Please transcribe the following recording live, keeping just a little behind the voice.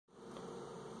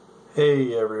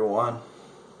Hey everyone,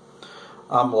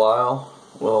 I'm Lyle.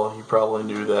 Well, you probably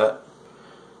knew that.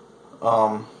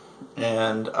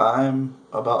 And I'm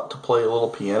about to play a little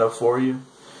piano for you.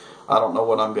 I don't know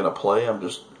what I'm going to play. I'm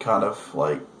just kind of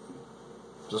like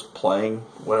just playing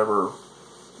whatever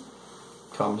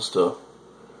comes to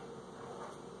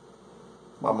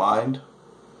my mind.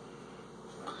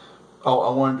 Oh,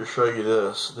 I wanted to show you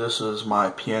this. This is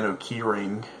my piano key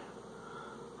ring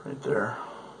right there.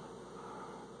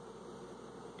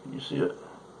 Can you see it?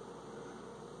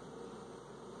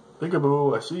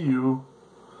 Peekaboo, I see you.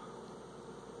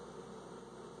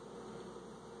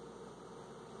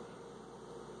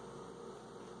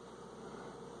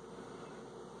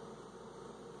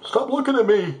 Stop looking at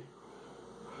me.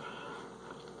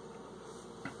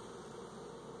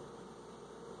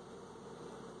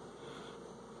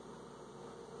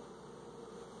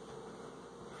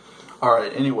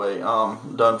 Alright, anyway,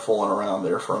 done fooling around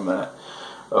there for a minute.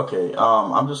 Okay,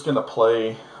 I'm just going to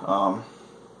play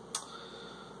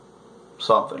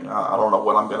something. I don't know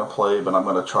what I'm going to play, but I'm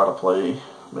going to try to play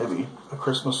maybe a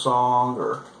Christmas song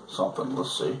or something.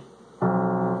 Let's see.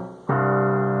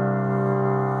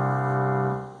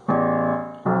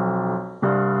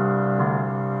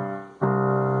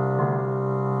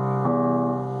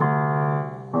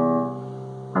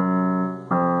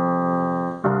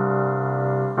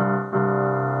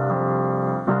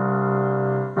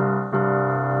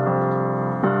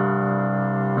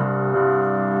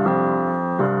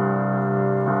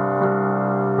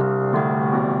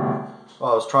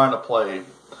 I was trying to play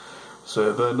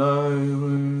 "Said the night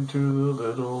went to the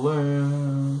little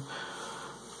land,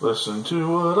 listen to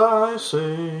what I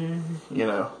say,"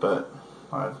 but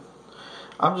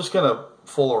I'm just gonna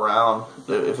fool around.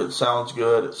 If it sounds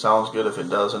good, it sounds good. If it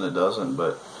doesn't, it doesn't.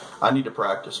 But I need to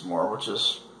practice more, which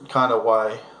is kind of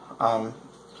why I'm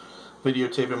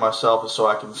videotaping myself, is so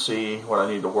I can see what I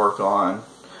need to work on.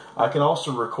 I can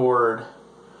also record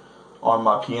on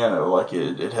my piano, like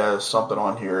it has something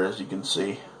on here, as you can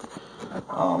see,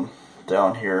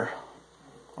 down here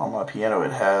on my piano.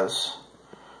 It has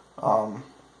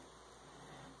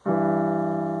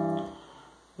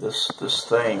this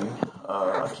thing.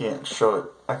 I can't show it.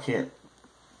 I can't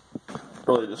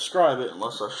really describe it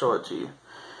unless I show it to you.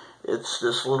 It's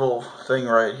this little thing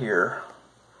right here.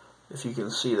 If you can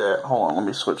see that, hold on. Let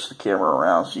me switch the camera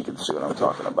around so you can see what I'm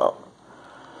talking about.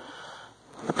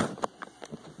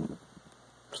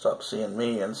 Stop seeing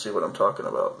me and see what I'm talking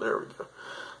about. There we go.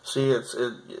 See, it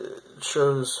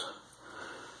shows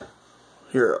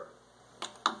here.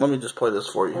 Let me just play this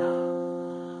for you.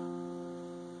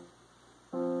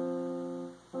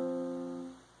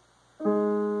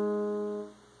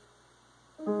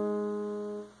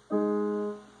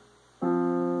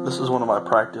 This is one of my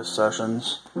practice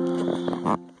sessions.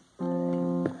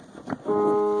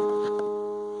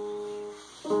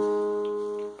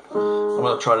 I'm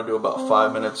going to try to do about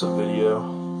 5 minutes of video,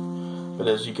 but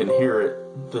as you can hear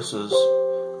it, this is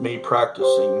me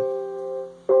practicing,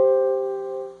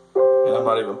 and I'm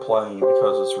not even playing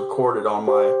because it's recorded on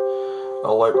my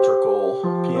electrical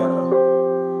piano.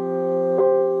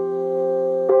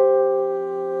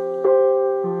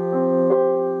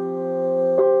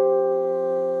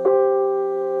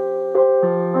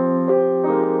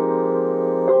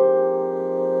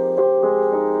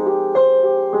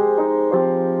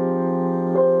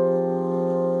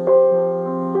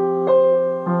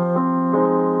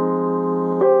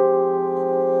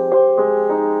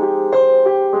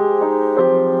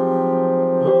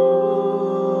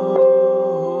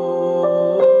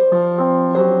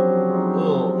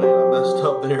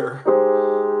 Up there.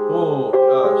 Oh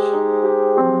gosh.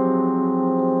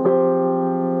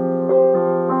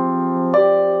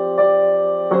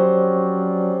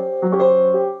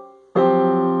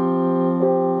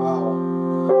 Wow.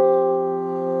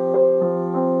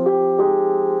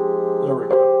 There we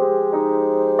go.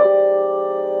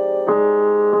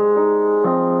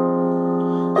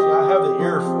 See, I have the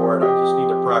ear for it. I just need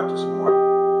to practice more.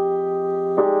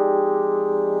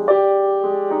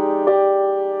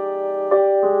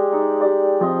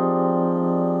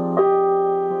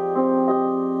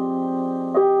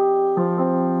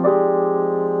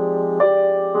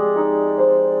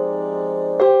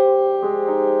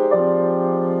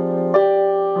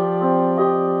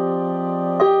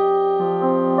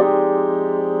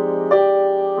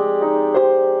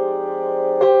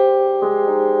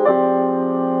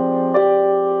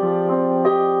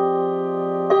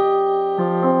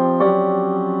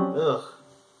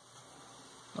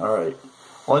 Alright.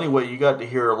 Well, anyway, you got to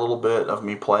hear a little bit of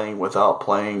me playing without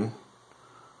playing.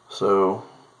 So,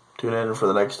 tune in for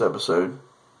the next episode.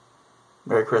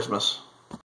 Merry Christmas.